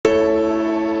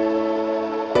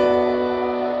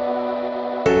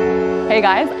Hey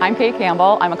guys, I'm Kate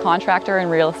Campbell. I'm a contractor and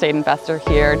real estate investor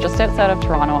here just outside of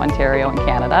Toronto, Ontario in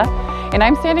Canada. And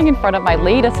I'm standing in front of my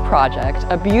latest project,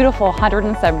 a beautiful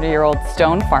 170-year-old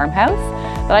stone farmhouse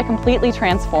that I completely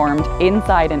transformed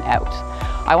inside and out.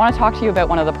 I want to talk to you about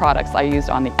one of the products I used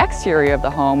on the exterior of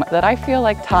the home that I feel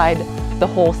like tied the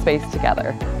whole space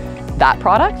together. That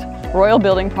product? Royal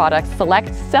Building Products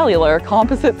Select Cellular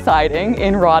Composite Siding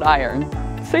in wrought iron.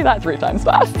 Say that 3 times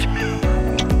fast.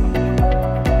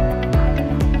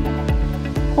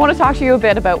 I want to talk to you a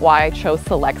bit about why I chose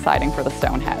Select siding for the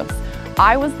stone house.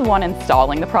 I was the one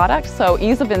installing the product, so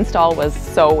ease of install was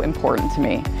so important to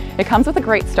me. It comes with a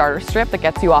great starter strip that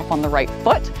gets you off on the right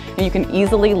foot, and you can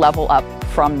easily level up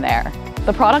from there.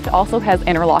 The product also has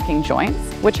interlocking joints,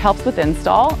 which helps with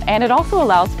install, and it also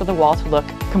allows for the wall to look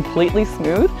completely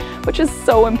smooth, which is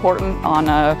so important on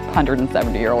a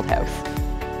 170-year-old house.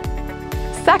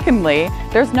 Secondly,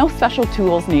 there's no special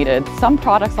tools needed. Some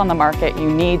products on the market, you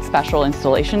need special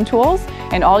installation tools,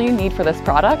 and all you need for this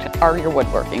product are your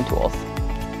woodworking tools.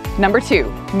 Number 2,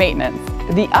 maintenance.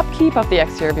 The upkeep of the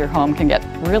exterior of your home can get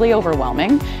really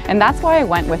overwhelming, and that's why I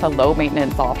went with a low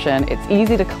maintenance option. It's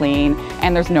easy to clean,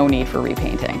 and there's no need for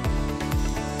repainting.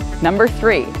 Number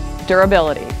 3,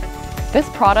 durability. This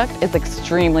product is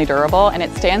extremely durable, and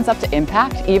it stands up to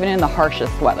impact even in the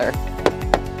harshest weather.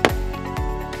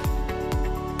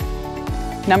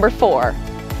 Number 4,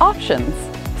 options.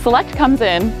 Select comes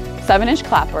in 7-inch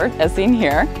clapboard, as seen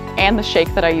here, and the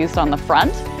shake that I used on the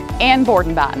front, and board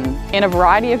and batten in a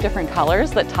variety of different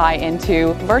colors that tie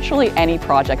into virtually any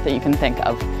project that you can think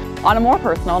of. On a more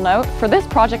personal note, for this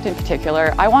project in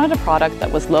particular, I wanted a product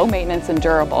that was low maintenance and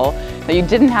durable, that you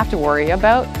didn't have to worry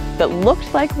about, that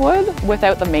looked like wood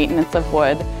without the maintenance of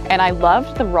wood. And I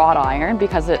loved the wrought iron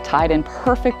because it tied in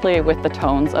perfectly with the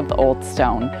tones of the old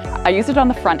stone. I used it on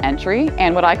the front entry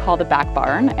and what I call the back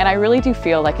barn, and I really do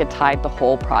feel like it tied the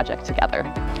whole project together.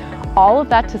 All of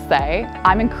that to say,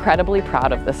 I'm incredibly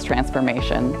proud of this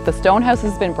transformation. The stone house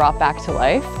has been brought back to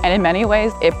life, and in many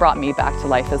ways, it brought me back to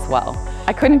life as well.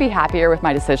 I couldn't be happier with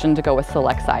my decision to go with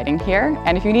Select siding here,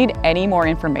 and if you need any more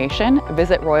information,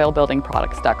 visit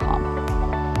royalbuildingproducts.com.